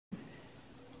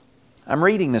I'm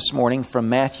reading this morning from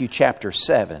Matthew chapter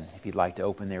 7. If you'd like to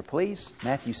open there, please.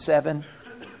 Matthew 7.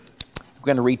 We're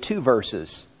going to read two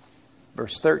verses.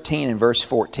 Verse 13 and verse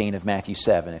 14 of Matthew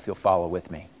 7, if you'll follow with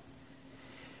me.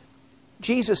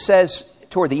 Jesus says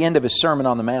toward the end of His Sermon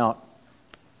on the Mount,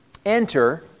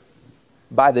 "Enter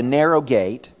by the narrow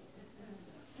gate,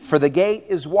 for the gate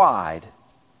is wide,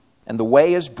 and the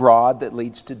way is broad that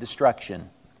leads to destruction,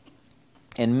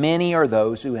 and many are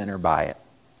those who enter by it.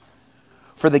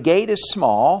 For the gate is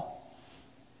small,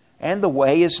 and the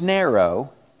way is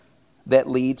narrow that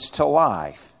leads to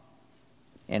life,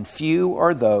 and few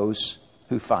are those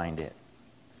who find it."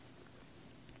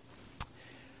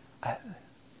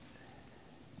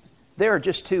 There are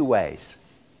just two ways.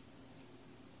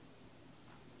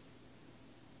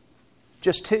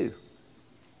 Just two.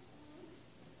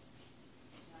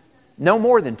 No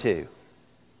more than two.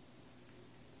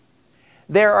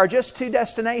 There are just two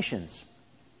destinations.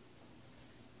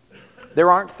 There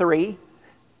aren't three.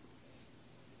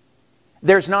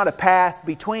 There's not a path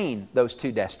between those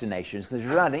two destinations. There's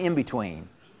not an in-between.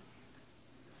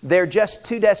 They're just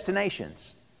two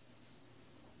destinations.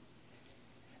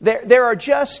 There are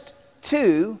just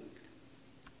two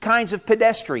kinds of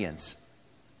pedestrians.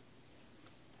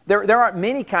 There aren't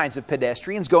many kinds of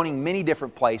pedestrians going many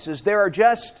different places. There are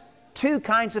just two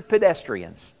kinds of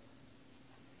pedestrians.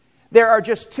 There are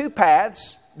just two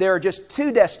paths. There are just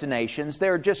two destinations.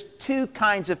 There are just two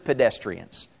kinds of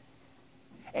pedestrians.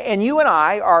 And you and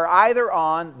I are either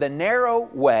on the narrow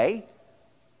way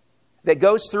that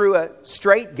goes through a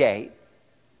straight gate,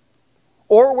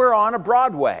 or we're on a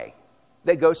broad way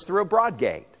that goes through a broad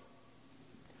gate.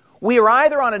 We are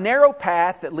either on a narrow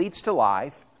path that leads to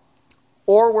life,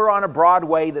 or we're on a broad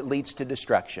way that leads to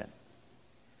destruction.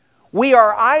 We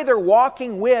are either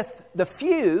walking with the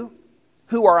few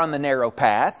who are on the narrow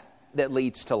path that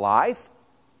leads to life,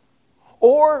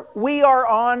 or we are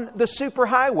on the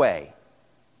superhighway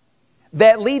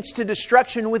that leads to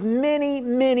destruction with many,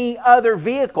 many other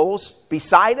vehicles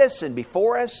beside us and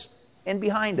before us and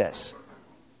behind us.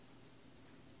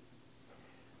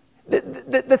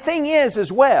 The thing is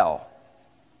as well,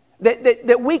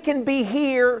 that we can be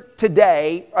here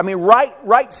today,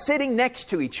 right sitting next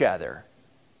to each other.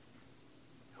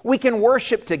 We can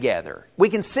worship together. We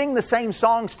can sing the same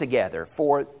songs together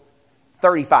for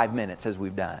 35 minutes as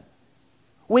we've done.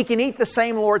 We can eat the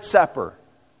same Lord's Supper.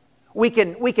 We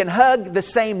can hug the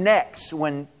same necks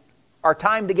when our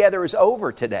time together is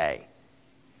over today.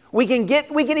 We can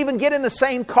even get in the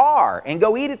same car and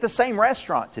go eat at the same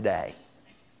restaurant today.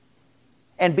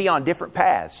 And be on different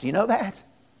paths. Do you know that?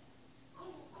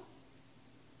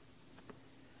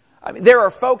 There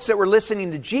are folks that were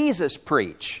listening to Jesus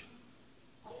preach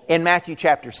in Matthew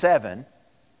chapter 7.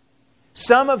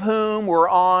 Some of whom were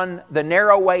on the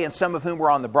narrow way and some of whom were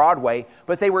on the broad way,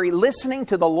 but they were listening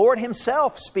to the Lord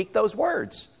Himself speak those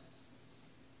words.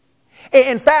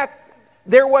 In fact,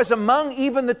 there was among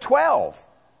even the 12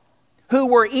 who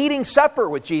were eating supper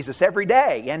with Jesus every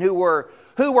day and who were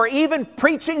even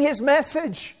preaching His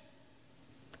message.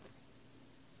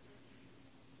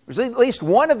 There was at least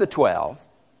one of the 12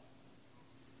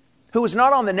 who was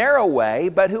not on the narrow way,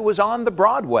 but who was on the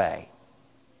broad way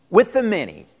with the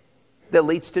many that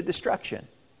leads to destruction.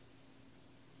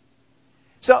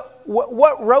 So,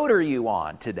 what road are you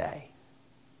on today?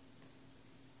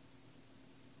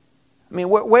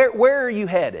 Where are you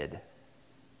headed?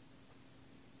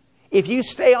 If you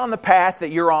stay on the path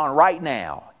that you're on right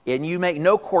now and you make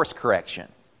no course correction,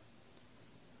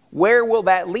 where will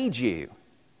that lead you?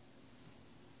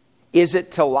 Is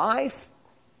it to life?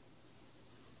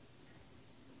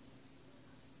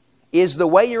 Is the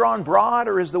way you're on broad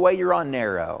or is the way you're on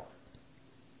narrow?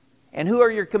 And who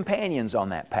are your companions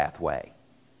on that pathway?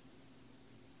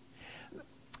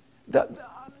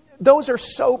 Those are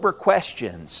sober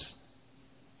questions.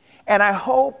 And I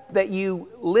hope that you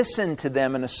listen to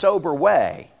them in a sober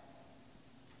way.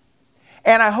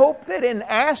 And I hope that in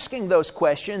asking those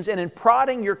questions and in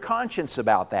prodding your conscience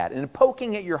about that and in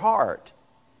poking at your heart,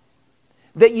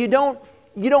 that you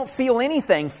don't feel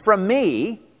anything from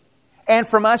me and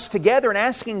from us together in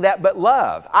asking that but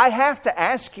love. I have to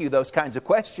ask you those kinds of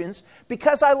questions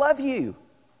because I love you.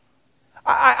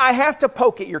 I have to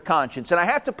poke at your conscience and I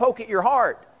have to poke at your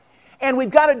heart. And we've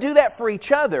got to do that for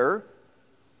each other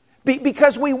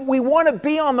because we want to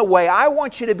be on the way. I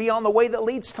want you to be on the way that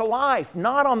leads to life,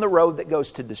 not on the road that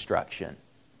goes to destruction.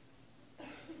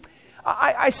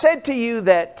 I said to you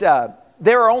that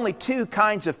there are only two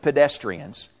kinds of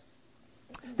pedestrians.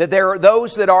 That there are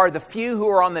those that are the few who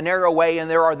are on the narrow way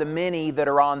and there are the many that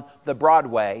are on the broad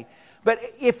way. But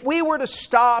if we were to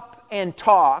stop and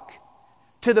talk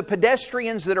to the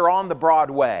pedestrians that are on the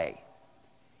broad way,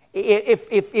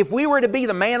 If we were to be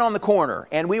the man on the corner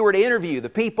and we were to interview the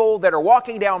people that are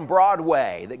walking down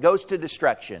Broadway that goes to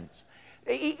destruction,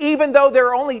 even though there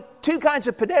are only two kinds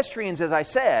of pedestrians, as I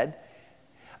said,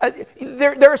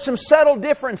 there are some subtle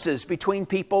differences between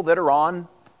people that are on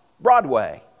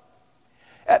Broadway.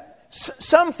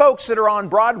 Some folks that are on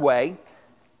Broadway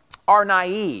are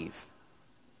naive.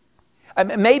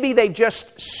 Maybe they've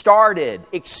just started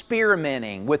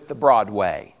experimenting with the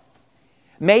Broadway.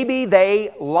 Maybe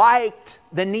they liked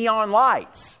the neon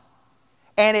lights,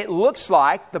 and it looks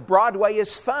like the Broadway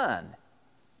is fun.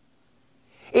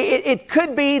 It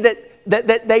could be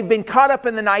that they've been caught up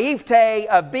in the naivete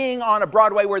of being on a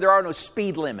Broadway where there are no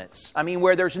speed limits. I mean,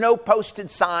 where there's no posted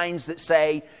signs that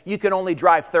say you can only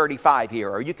drive 35 here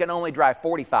or you can only drive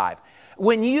 45.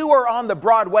 When you are on the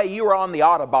Broadway, you are on the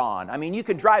Autobahn. I mean, you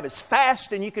can drive as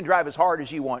fast and you can drive as hard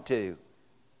as you want to.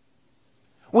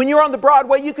 When you're on the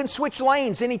Broadway, you can switch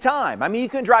lanes anytime. I mean, you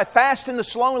can drive fast in the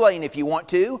slow lane if you want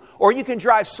to, or you can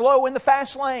drive slow in the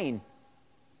fast lane.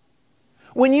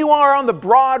 When you are on the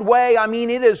Broadway, I mean,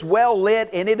 it is well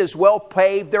lit and it is well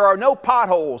paved. There are no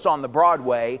potholes on the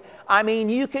Broadway. I mean,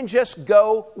 you can just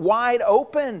go wide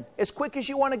open as quick as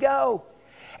you want to go.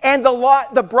 And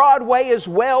the Broadway is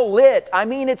well lit. I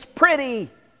mean, it's pretty.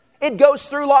 It goes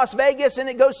through Las Vegas and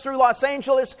it goes through Los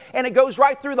Angeles and it goes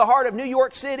right through the heart of New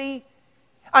York City.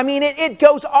 I mean, it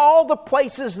goes all the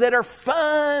places that are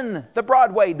fun, the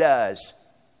Broadway does.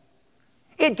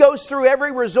 It goes through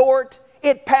every resort.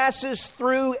 It passes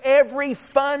through every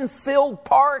fun-filled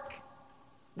park.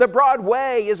 The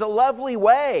Broadway is a lovely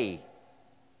way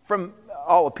from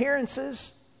all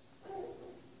appearances.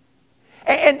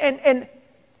 And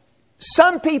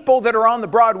some people that are on the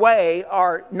Broadway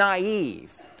are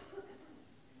naive.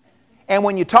 And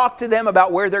when you talk to them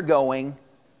about where they're going,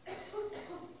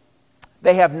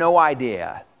 they have no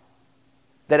idea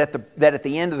that at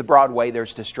the end of the Broadway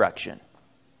there's destruction.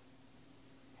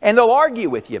 And they'll argue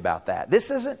with you about that. It's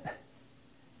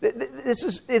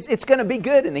going to be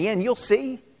good in the end. You'll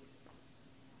see.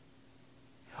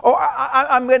 Oh,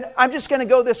 I'm just going to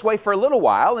go this way for a little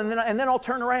while and then I'll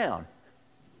turn around.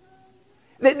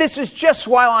 This is just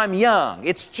while I'm young.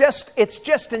 It's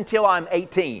just until I'm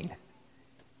 18.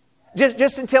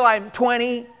 Just until I'm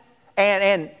 20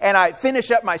 and I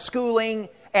finish up my schooling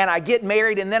and I get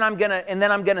married and then I'm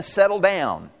gonna settle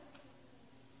down.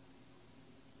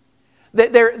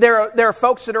 There are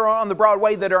folks that are on the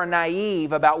Broadway that are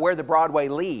naive about where the Broadway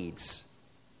leads.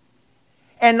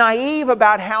 And naive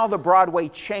about how the Broadway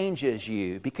changes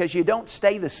you, because you don't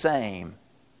stay the same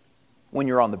when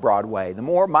you're on the Broadway. The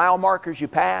more mile markers you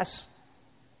pass,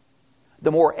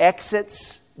 the more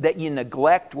exits that you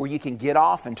neglect where you can get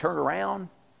off and turn around.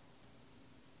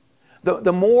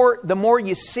 The more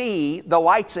you see the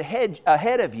lights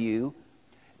ahead of you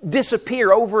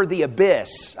disappear over the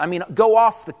abyss. I mean, go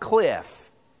off the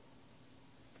cliff.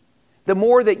 The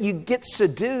more that you get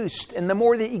seduced and the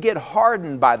more that you get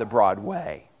hardened by the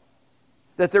Broadway.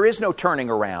 That there is no turning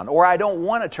around, or I don't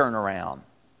want to turn around.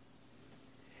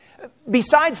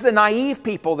 Besides the naive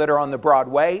people that are on the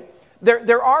Broadway,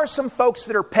 there are some folks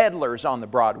that are peddlers on the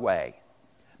Broadway.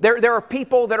 There are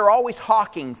people that are always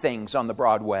hawking things on the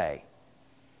Broadway.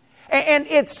 And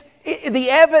the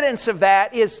evidence of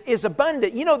that is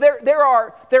abundant. You know, there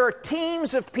are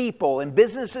teams of people in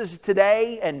businesses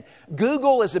today, and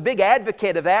Google is a big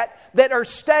advocate of that are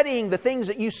studying the things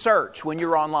that you search when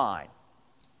you're online.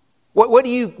 What do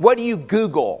you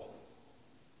Google?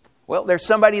 Well, there's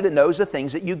somebody that knows the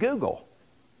things that you Google.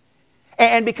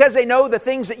 And because they know the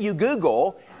things that you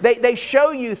Google, they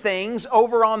show you things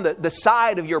over on the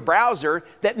side of your browser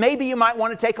that maybe you might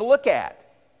want to take a look at.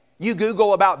 You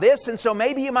Google about this, and so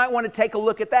maybe you might want to take a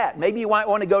look at that. Maybe you might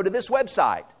want to go to this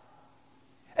website.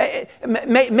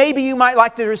 Maybe you might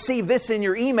like to receive this in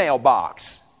your email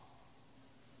box.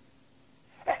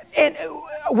 And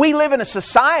we live in a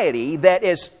society that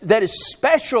is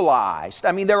specialized.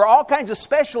 I mean, there are all kinds of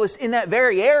specialists in that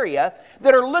very area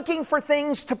that are looking for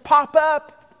things to pop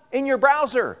up in your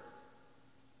browser.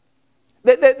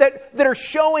 That are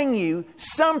showing you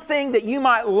something that you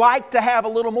might like to have a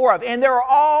little more of. And there are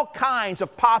all kinds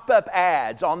of pop-up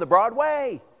ads on the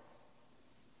Broadway.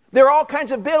 There are all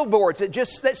kinds of billboards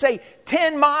that say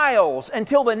 10 miles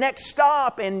until the next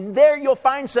stop, and there you'll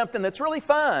find something that's really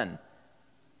fun.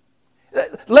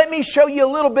 Let me show you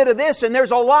a little bit of this, and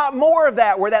there's a lot more of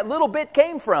that where that little bit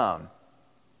came from.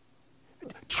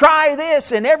 Try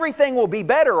this and everything will be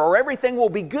better, or everything will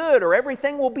be good, or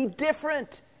everything will be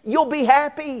different. You'll be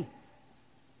happy.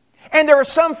 And there are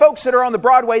some folks that are on the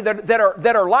Broadway that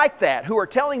are like that, who are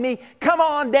telling me, come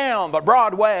on down the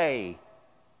Broadway.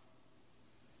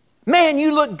 Man,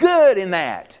 you look good in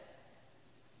that.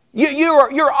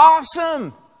 You're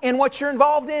awesome in what you're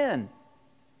involved in.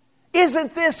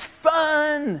 Isn't this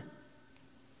fun?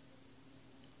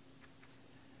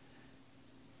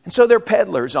 And so they're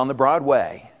peddlers on the broad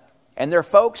way. And they're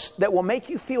folks that will make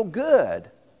you feel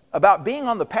good about being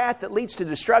on the path that leads to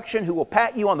destruction, who will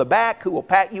pat you on the back, who will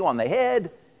pat you on the head,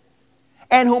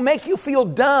 and who'll make you feel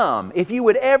dumb if you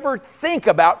would ever think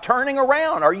about turning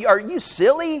around. Are you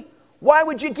silly? Why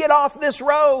would you get off this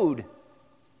road?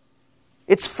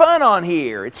 It's fun on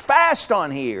here. It's fast on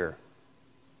here.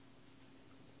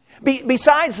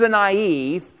 Besides the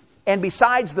naive and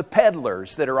besides the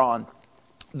peddlers that are on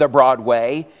the broad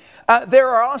way, there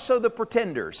are also the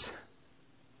pretenders.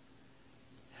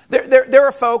 There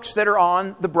are folks that are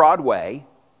on the broad way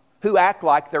who act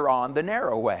like they're on the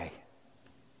narrow way.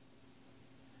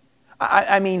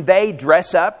 I mean, they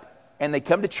dress up and they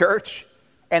come to church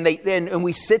and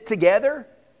we sit together.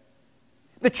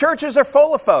 The churches are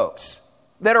full of folks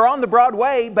that are on the broad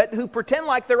way, but who pretend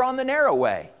like they're on the narrow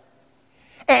way.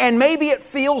 And maybe it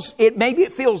feels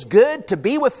good to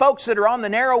be with folks that are on the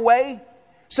narrow way,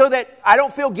 so that I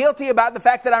don't feel guilty about the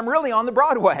fact that I'm really on the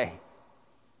broad way.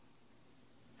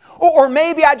 Or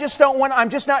maybe I'm just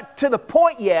not to the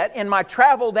point yet in my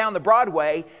travel down the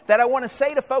Broadway that I want to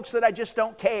say to folks that I just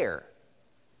don't care.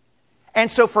 And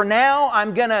so for now,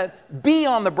 I'm going to be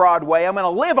on the Broadway. I'm going to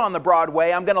live on the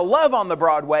Broadway. I'm going to love on the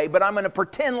Broadway, but I'm going to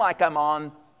pretend like I'm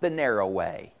on the narrow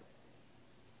way.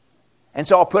 And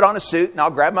so I'll put on a suit and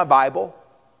I'll grab my Bible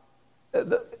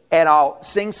and I'll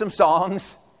sing some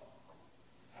songs.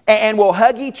 And we'll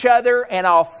hug each other, and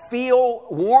I'll feel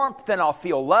warmth, and I'll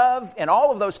feel love, and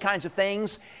all of those kinds of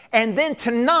things. And then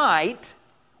tonight,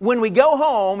 when we go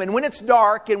home, and when it's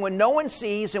dark, and when no one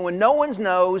sees, and when no one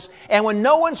knows, and when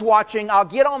no one's watching, I'll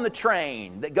get on the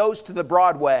train that goes to the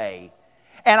Broadway,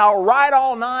 and I'll ride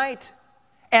all night,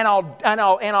 and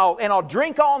I'll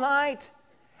drink all night,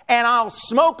 and I'll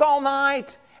smoke all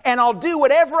night, and I'll do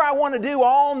whatever I want to do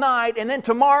all night, and then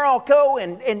tomorrow I'll go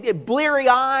and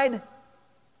bleary-eyed.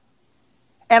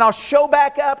 And I'll show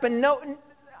back up and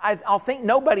I'll think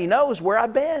nobody knows where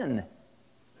I've been.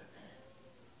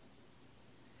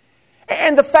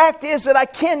 And the fact is that I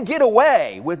can get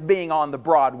away with being on the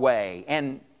broad way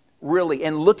and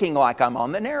looking like I'm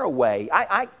on the narrow way.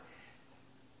 I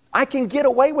can get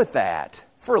away with that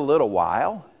for a little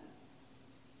while.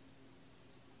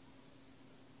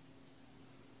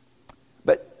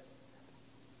 But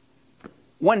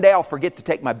one day I'll forget to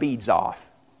take my beads off.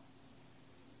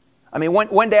 I mean,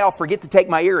 one day I'll forget to take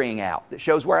my earring out that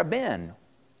shows where I've been.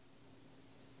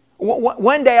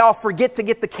 One day I'll forget to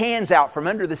get the cans out from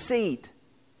under the seat.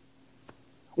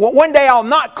 One day I'll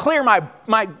not clear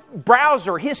my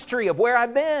browser history of where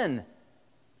I've been.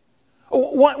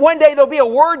 One day there'll be a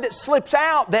word that slips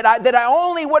out that I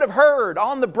only would have heard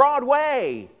on the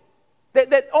Broadway.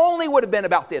 That only would have been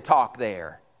about the talk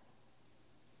there.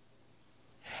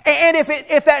 And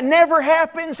if that never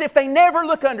happens, if they never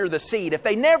look under the seat, if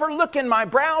they never look in my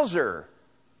browser,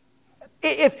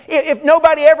 if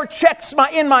nobody ever checks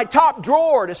in my top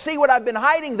drawer to see what I've been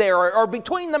hiding there, or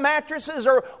between the mattresses,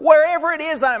 or wherever it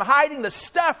is I'm hiding the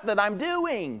stuff that I'm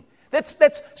doing, that's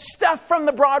stuff from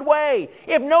the Broadway.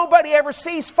 If nobody ever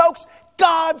sees, folks,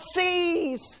 God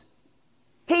sees.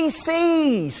 He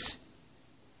sees.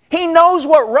 He knows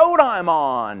what road I'm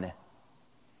on.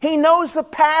 He knows the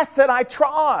path that I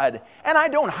trod, and I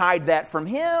don't hide that from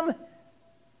Him.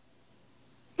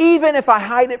 Even if I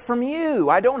hide it from you,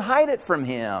 I don't hide it from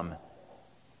Him.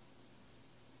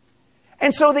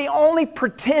 And so the only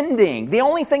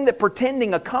thing that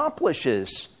pretending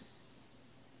accomplishes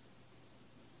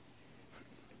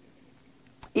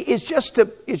is just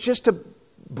to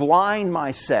blind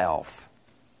myself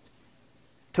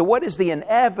to what is the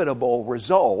inevitable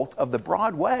result of the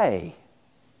broad way.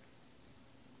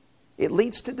 It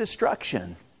leads to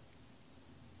destruction.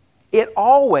 It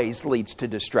always leads to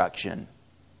destruction.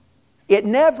 It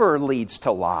never leads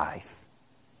to life.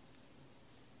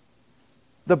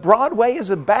 The broad way is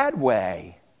a bad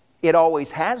way. It always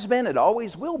has been, it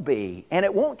always will be, and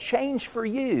it won't change for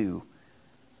you.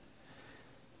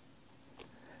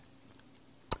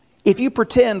 If you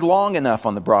pretend long enough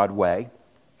on the broad way,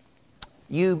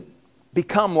 you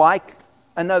become like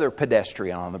another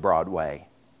pedestrian on the broad way.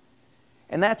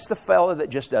 And that's the fella that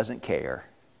just doesn't care.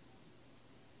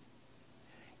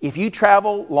 If you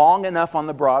travel long enough on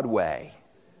the broad way,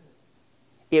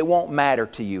 it won't matter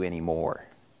to you anymore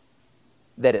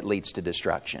that it leads to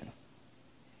destruction.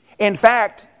 In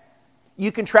fact,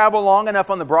 you can travel long enough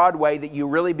on the broad way that you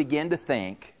really begin to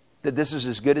think that this is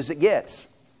as good as it gets.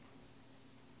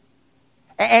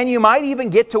 And you might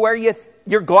even get to where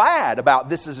you're glad about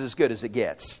this is as good as it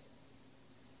gets.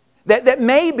 That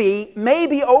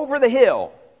maybe over the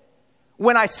hill,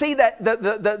 when I see that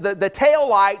the tail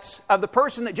lights of the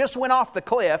person that just went off the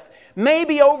cliff,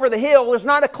 maybe over the hill is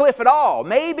not a cliff at all.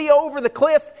 Maybe over the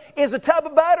cliff is a tub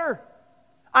of butter.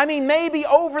 I mean, maybe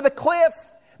over the cliff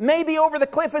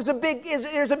is there's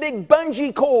a big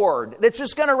bungee cord that's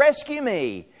just going to rescue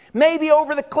me. Maybe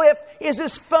over the cliff is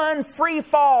this fun free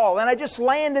fall and I just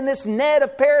land in this net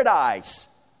of paradise.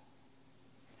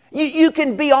 You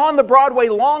can be on the Broadway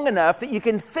long enough that you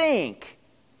can think,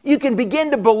 you can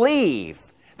begin to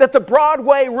believe that the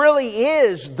Broadway really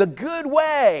is the good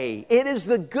way. It is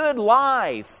the good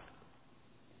life.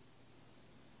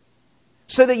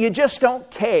 So that you just don't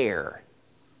care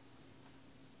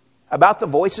about the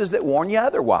voices that warn you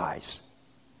otherwise.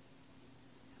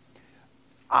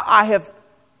 I've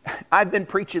been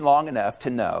preaching long enough to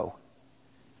know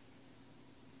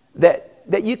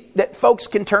that folks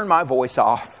can turn my voice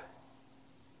off.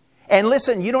 And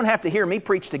listen, you don't have to hear me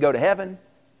preach to go to heaven.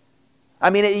 I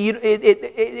mean,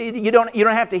 you don't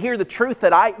have to hear the truth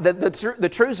the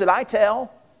truths that I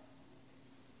tell.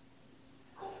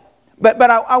 But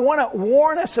I want to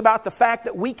warn us about the fact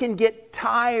that we can get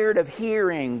tired of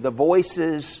hearing the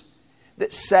voices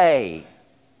that say,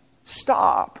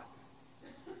 "Stop,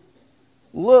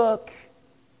 look,"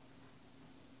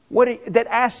 that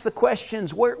ask the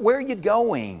questions, "Where are you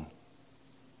going?"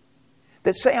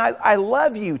 That say, I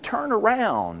love you, turn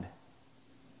around.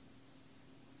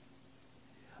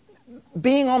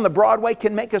 Being on the Broadway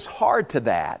can make us hard to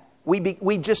that.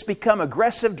 We just become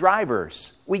aggressive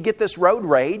drivers. We get this road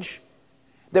rage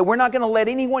that we're not going to let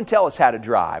anyone tell us how to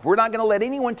drive. We're not going to let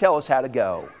anyone tell us how to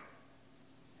go.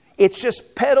 It's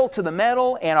just pedal to the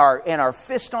metal and our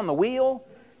fist on the wheel,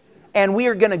 and we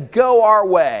are going to go our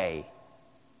way.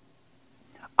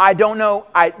 I don't know.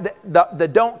 The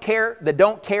don't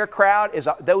care crowd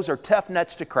those are tough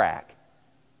nuts to crack.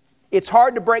 It's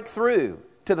hard to break through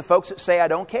to the folks that say I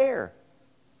don't care.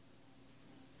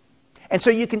 And so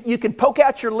you can poke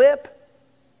out your lip,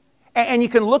 and you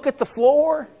can look at the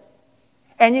floor,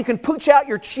 and you can pooch out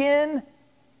your chin,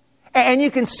 and you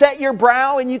can set your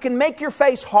brow, and you can make your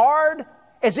face hard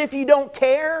as if you don't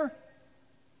care.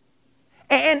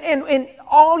 And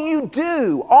all you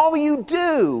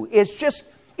do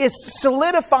is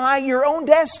solidify your own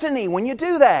destiny when you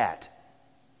do that.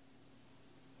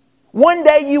 One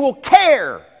day you will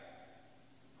care.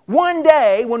 One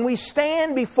day when we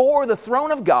stand before the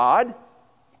throne of God,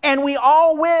 and we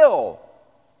all will.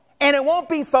 And it won't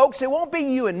be, folks, it won't be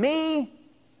you and me.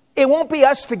 It won't be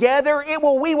us together.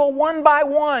 We will one by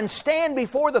one stand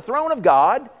before the throne of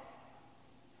God.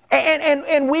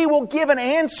 And we will give an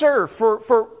answer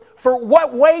for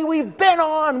what way we've been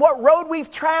on, what road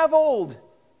we've traveled.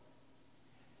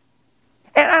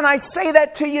 And I say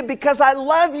that to you because I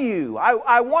love you.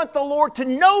 I want the Lord to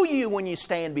know you when you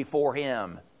stand before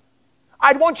Him.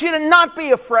 I want you to not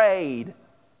be afraid.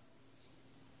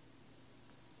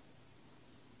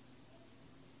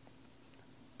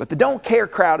 But the don't care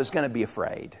crowd is going to be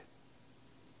afraid.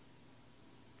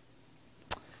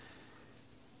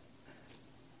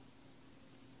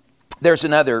 There's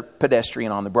another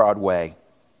pedestrian on the Broadway.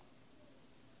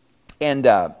 And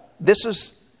this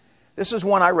is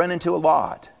one I run into a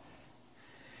lot.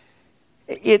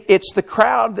 It's the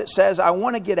crowd that says, I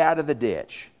want to get out of the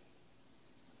ditch,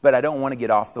 but I don't want to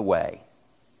get off the way.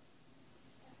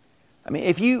 I mean,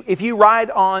 if you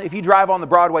drive on the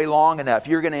Broadway long enough,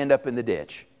 you're going to end up in the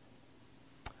ditch.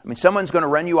 I mean, someone's going to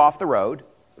run you off the road,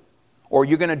 or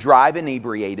you're going to drive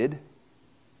inebriated,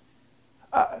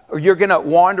 or you're going to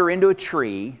wander into a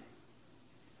tree.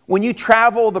 When you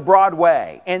travel the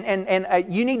Broadway,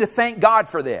 and you need to thank God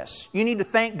for this. You need to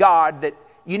thank God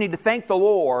you need to thank the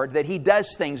Lord that He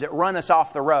does things that run us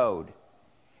off the road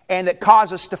and that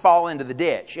cause us to fall into the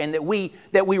ditch and that we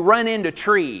run into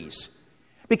trees.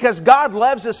 Because God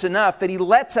loves us enough that He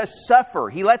lets us suffer.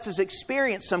 He lets us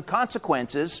experience some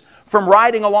consequences from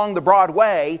riding along the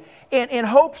Broadway in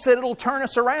hopes that it'll turn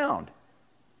us around.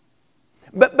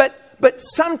 But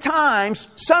sometimes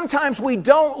we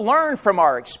don't learn from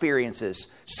our experiences.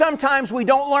 Sometimes we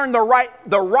don't learn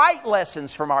the right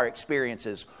lessons from our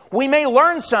experiences. We may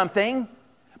learn something,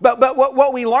 but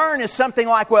what we learn is something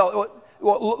like, well,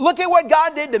 look at what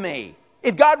God did to me.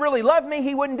 If God really loved me,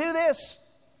 He wouldn't do this.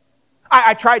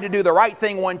 I tried to do the right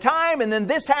thing one time, and then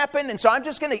this happened, and so I'm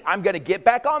going to get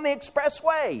back on the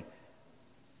expressway.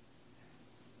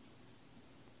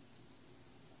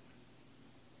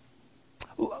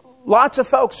 Lots of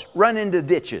folks run into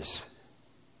ditches.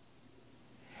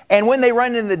 And when they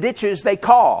run into the ditches, they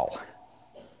call.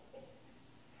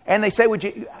 And they say, would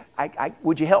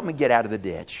you help me get out of the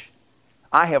ditch?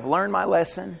 I have learned my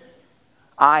lesson.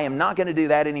 I am not going to do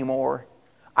that anymore.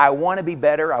 I want to be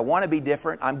better. I want to be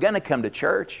different. I'm going to come to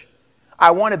church.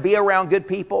 I want to be around good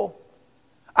people.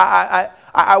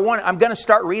 I'm going to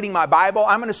start reading my Bible.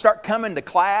 I'm going to start coming to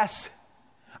class.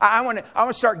 I want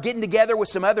to start getting together with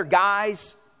some other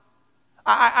guys.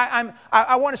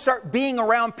 I want to start being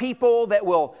around people that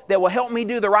will help me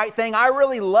do the right thing. I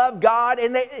really love God.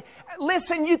 And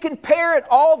listen, you can parrot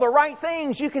all the right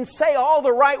things. You can say all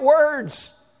the right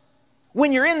words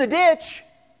when you're in the ditch.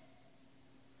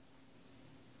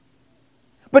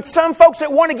 But some folks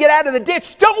that want to get out of the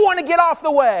ditch don't want to get off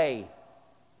the way.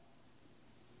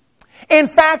 In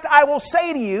fact, I will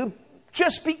say to you,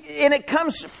 and it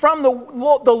comes from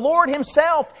the Lord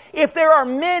Himself, if there are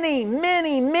many,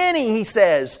 many, many, He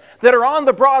says, that are on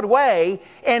the broad way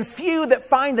and few that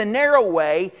find the narrow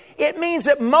way, it means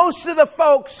that most of the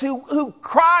folks who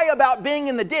cry about being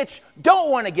in the ditch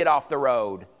don't want to get off the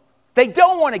road. They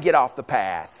don't want to get off the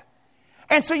path.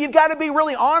 And so you've got to be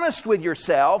really honest with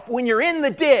yourself. When you're in the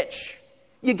ditch,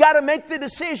 you've got to make the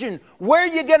decision, where are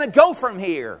you going to go from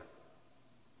here?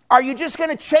 Are you just going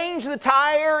to change the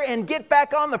tire and get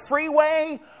back on the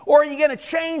freeway? Or are you going to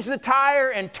change the tire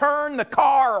and turn the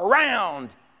car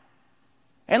around?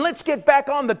 And let's get back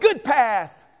on the good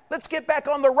path. Let's get back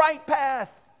on the right path.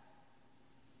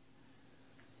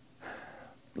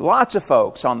 Lots of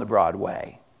folks on the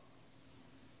Broadway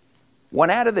want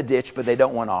out of the ditch, but they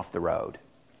don't want off the road.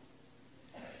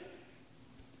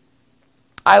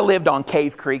 I lived on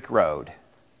Cave Creek Road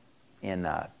in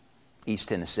East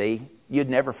Tennessee. You'd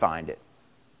never find it.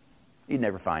 You'd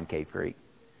never find Cave Creek.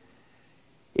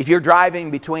 If you're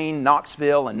driving between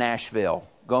Knoxville and Nashville,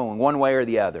 going one way or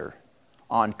the other,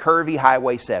 on curvy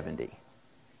Highway 70,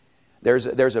 there's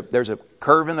a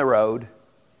curve in the road.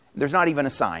 There's not even a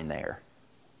sign there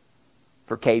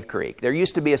for Cave Creek. There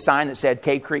used to be a sign that said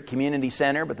Cave Creek Community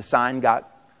Center, but the sign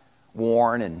got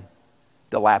worn and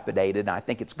dilapidated, and I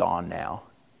think it's gone now.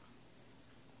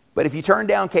 But if you turn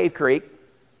down Cave Creek,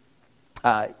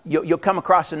 you'll come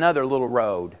across another little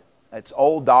road. It's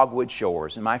Old Dogwood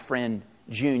Shores. And my friend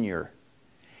Junior,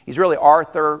 he's really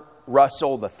Arthur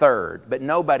Russell III, but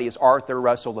nobody is Arthur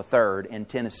Russell III in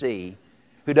Tennessee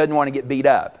who doesn't want to get beat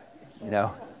up, you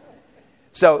know.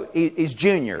 So he's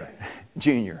Junior.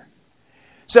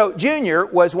 So Junior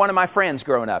was one of my friends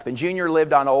growing up, and Junior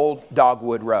lived on Old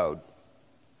Dogwood Road.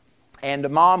 And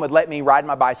Mom would let me ride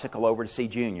my bicycle over to see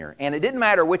Junior. And it didn't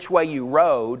matter which way you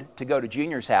rode to go to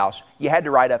Junior's house, you had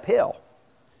to ride uphill.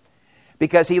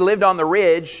 Because he lived on the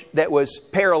ridge that was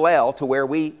parallel to where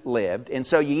we lived. And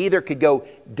so you either could go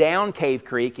down Cave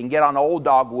Creek and get on Old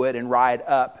Dogwood and ride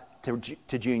up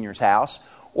to Junior's house,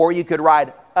 or you could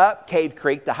ride up Cave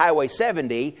Creek to Highway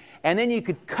 70, and then you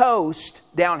could coast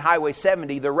down Highway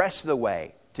 70 the rest of the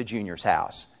way to Junior's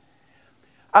house.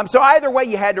 So either way,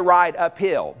 you had to ride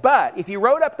uphill. But if you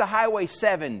rode up to Highway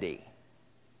 70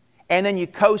 and then you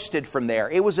coasted from there,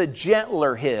 it was a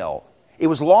gentler hill. It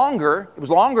was longer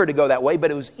to go that way,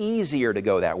 but it was easier to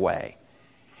go that way.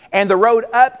 And the road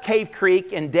up Cave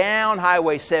Creek and down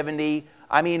Highway 70,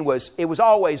 it was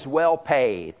always well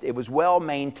paved. It was well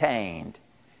maintained.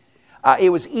 It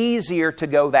was easier to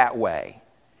go that way.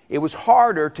 It was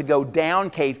harder to go down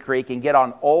Cave Creek and get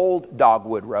on Old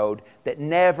Dogwood Road that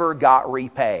never got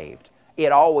repaved.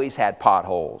 It always had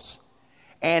potholes.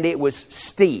 And it was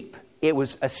steep. It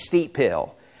was a steep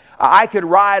hill. I could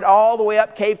ride all the way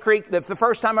up Cave Creek. The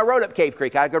first time I rode up Cave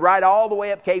Creek, I could ride all the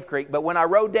way up Cave Creek. But when I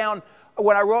rode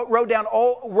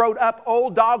up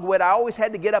Old Dogwood, I always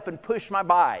had to get up and push my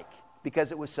bike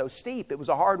because it was so steep. It was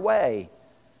a hard way.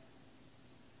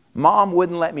 Mom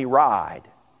wouldn't let me ride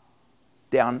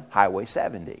down Highway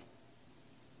 70.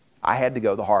 I had to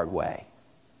go the hard way.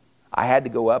 I had to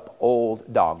go up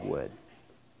Old Dogwood.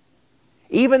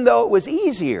 Even though it was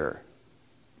easier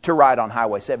to ride on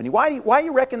Highway 70. Why do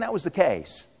you reckon that was the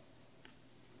case?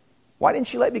 Why didn't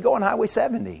she let me go on Highway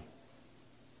 70?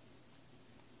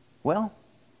 Well,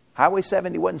 Highway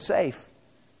 70 wasn't safe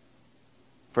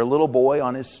for a little boy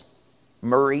on his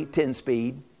Murray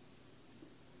 10-speed.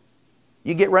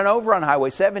 You get run over on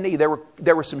Highway 70.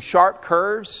 There were some sharp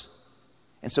curves,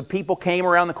 and some people came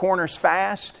around the corners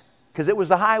fast because it was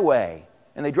the highway,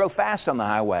 and they drove fast on the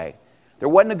highway. There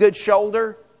wasn't a good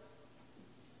shoulder,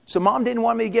 so Mom didn't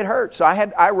want me to get hurt.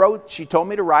 So she told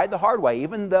me to ride the hard way,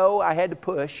 even though I had to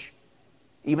push,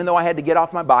 even though I had to get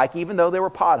off my bike, even though there were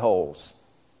potholes.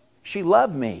 She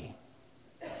loved me.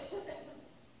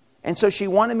 And so she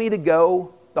wanted me to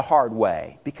go the hard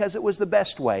way because it was the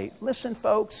best way. Listen,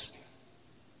 folks.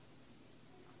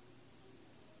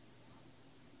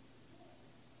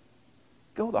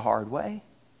 Go the hard way.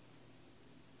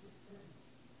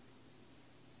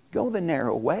 Go the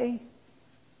narrow way.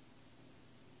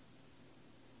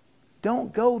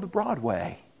 don't go the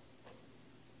Broadway.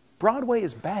 Broadway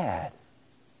is bad.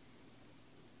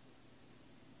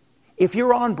 If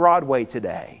you're on Broadway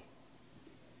today,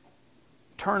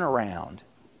 turn around.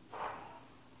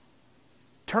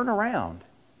 Turn around.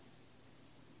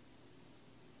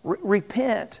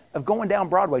 Repent of going down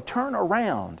Broadway. Turn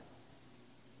around.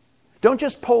 Don't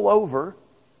just pull over.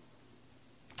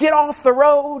 Get off the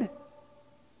road.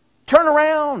 Turn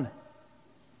around.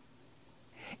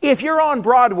 If you're on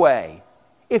Broadway,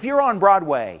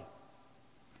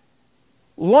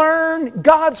 learn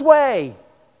God's way.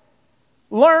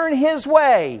 Learn His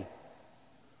way.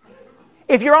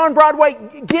 If you're on Broadway,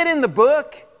 get in the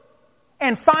book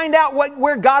and find out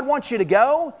where God wants you to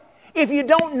go. If you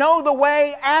don't know the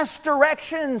way, ask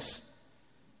directions.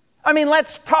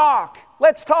 Let's talk.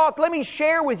 Let's talk. Let me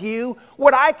share with you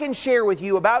what I can share with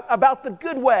you about the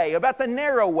good way, about the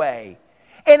narrow way.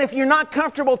 And if you're not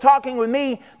comfortable talking with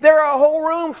me, there are a whole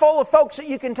room full of folks that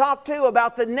you can talk to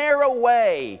about the narrow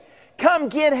way. Come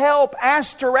get help.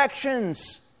 Ask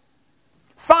directions.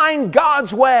 Find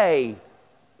God's way.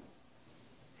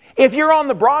 If you're on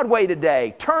the Broadway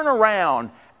today, turn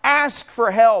around. Ask for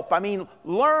help.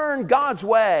 Learn God's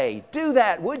way. Do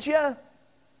that, would you?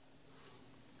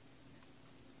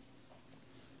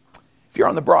 If you're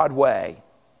on the Broadway,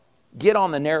 get on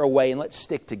the narrow way and let's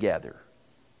stick together.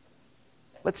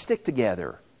 Let's stick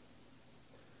together.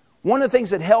 One of the things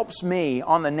that helps me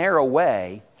on the narrow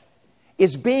way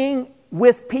is being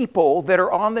with people that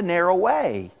are on the narrow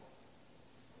way.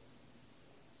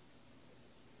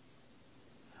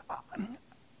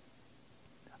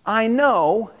 I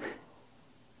know,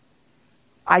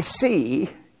 I see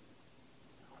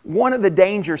one of the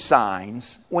danger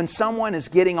signs when someone is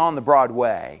getting on the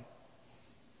Broadway.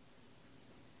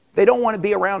 They don't want to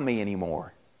be around me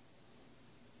anymore.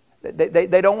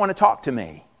 They don't want to talk to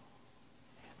me.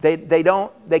 They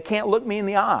can't look me in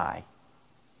the eye.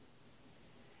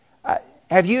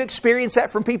 Have you experienced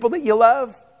that from people that you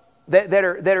love that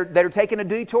are taking a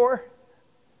detour?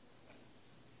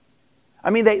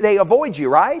 They avoid you,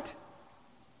 right?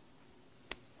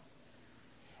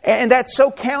 And that's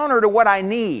so counter to what I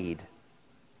need.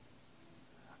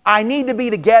 I need to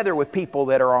be together with people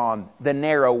that are on the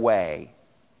narrow way.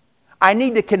 I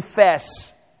need to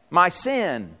confess my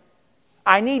sin.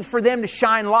 I need for them to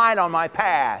shine light on my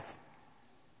path.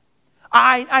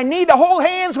 I need to hold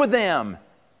hands with them.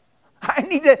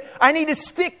 I need to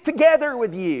stick together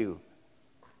with you.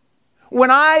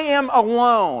 When I am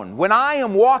alone, when I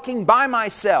am walking by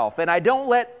myself and I don't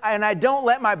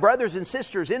let my brothers and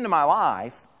sisters into my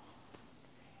life,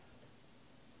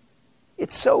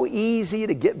 it's so easy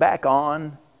to get back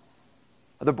on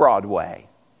the Broadway.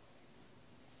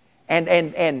 And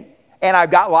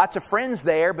I've got lots of friends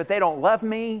there, but they don't love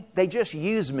me. They just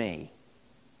use me.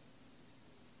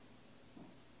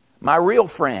 My real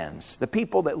friends, the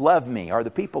people that love me, are the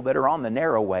people that are on the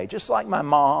narrow way, just like my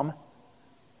mom.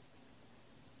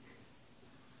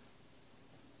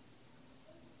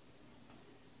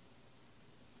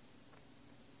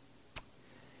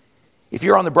 If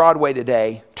you're on the Broadway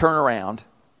today, turn around,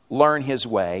 learn His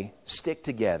way, stick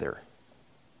together.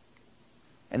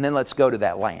 And then let's go to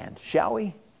that land, shall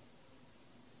we?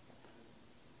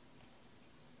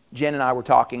 Jen and I were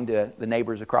talking to the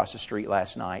neighbors across the street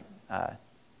last night.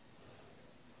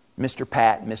 Mr.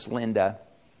 Pat and Miss Linda.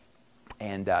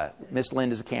 And Miss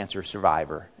Linda's a cancer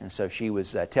survivor. And so she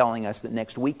was telling us that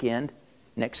next weekend,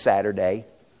 next Saturday,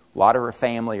 a lot of her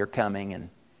family are coming. And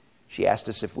she asked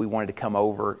us if we wanted to come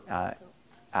over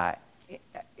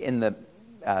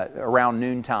around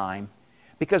noontime,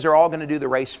 because they're all going to do the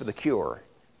Race for the Cure.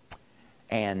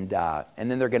 And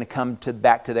then they're going to come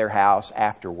back to their house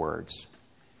afterwards.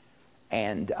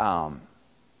 And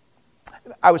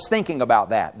I was thinking about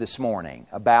that this morning,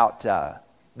 about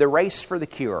the race for the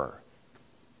cure,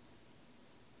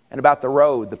 and about the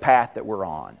road, the path that we're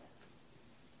on.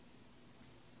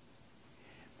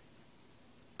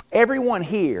 Everyone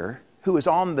here who is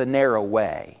on the narrow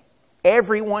way,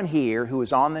 everyone here who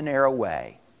is on the narrow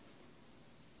way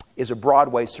is a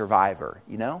Broadway survivor,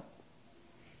 you know?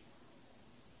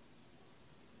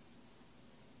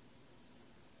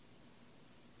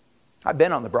 I've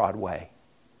been on the Broadway.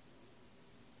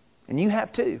 And you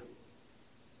have too.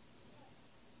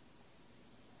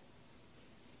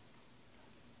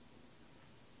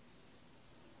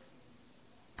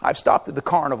 I've stopped at the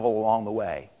carnival along the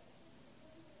way.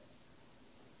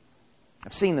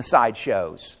 I've seen the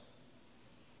sideshows.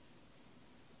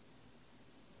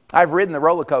 I've ridden the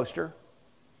roller coaster.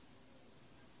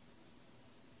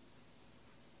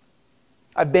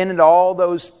 I've been into all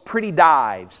those pretty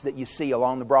dives that you see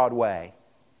along the Broadway.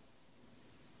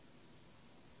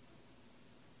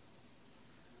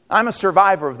 I'm a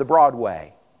survivor of the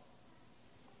Broadway.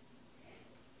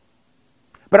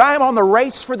 But I am on the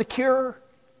race for the cure.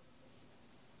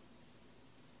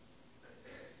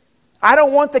 I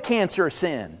don't want the cancer of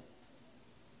sin.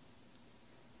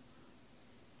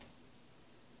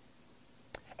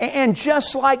 And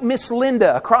just like Miss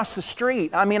Linda across the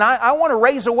street, I want to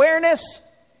raise awareness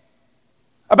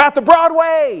about the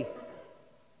Broadway.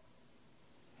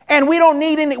 And we don't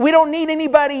need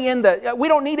anybody we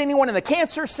don't need anyone in the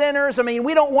cancer centers.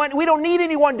 We don't need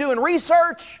anyone doing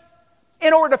research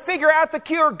in order to figure out the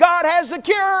cure. God has the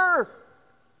cure.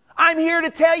 I'm here to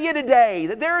tell you today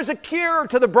that there is a cure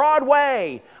to the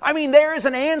Broadway. There is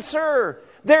an answer.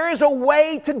 There is a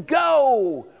way to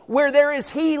go where there is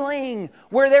healing,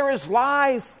 where there is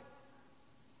life.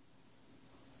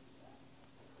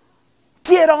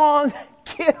 Get on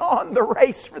the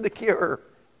race for the cure.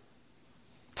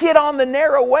 Get on the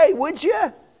narrow way, would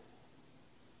you?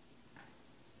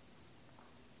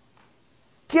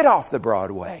 Get off the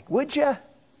Broadway, would you?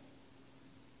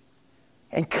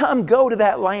 And come go to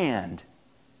that land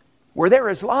where there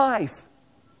is life,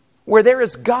 where there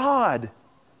is God,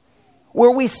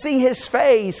 where we see His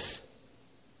face.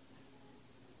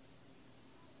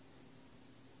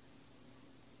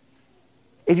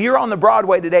 If you're on the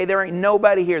Broadway today, there ain't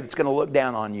nobody here that's going to look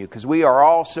down on you, because we are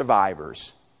all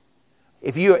survivors.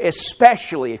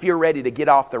 Especially if you're ready to get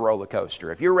off the roller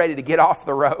coaster, if you're ready to get off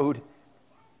the road,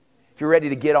 if you're ready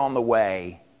to get on the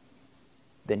way,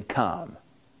 then come.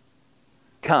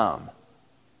 Come.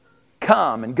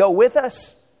 Come and go with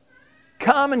us.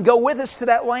 Come and go with us to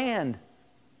that land.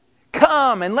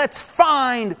 Come and let's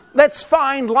find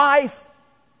life.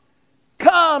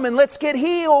 Come and let's get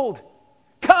healed.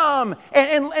 Come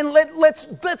and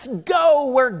let's go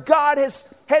where God has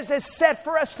set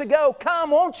for us to go.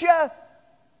 Come, won't you?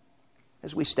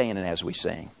 As we stand and as we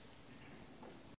sing.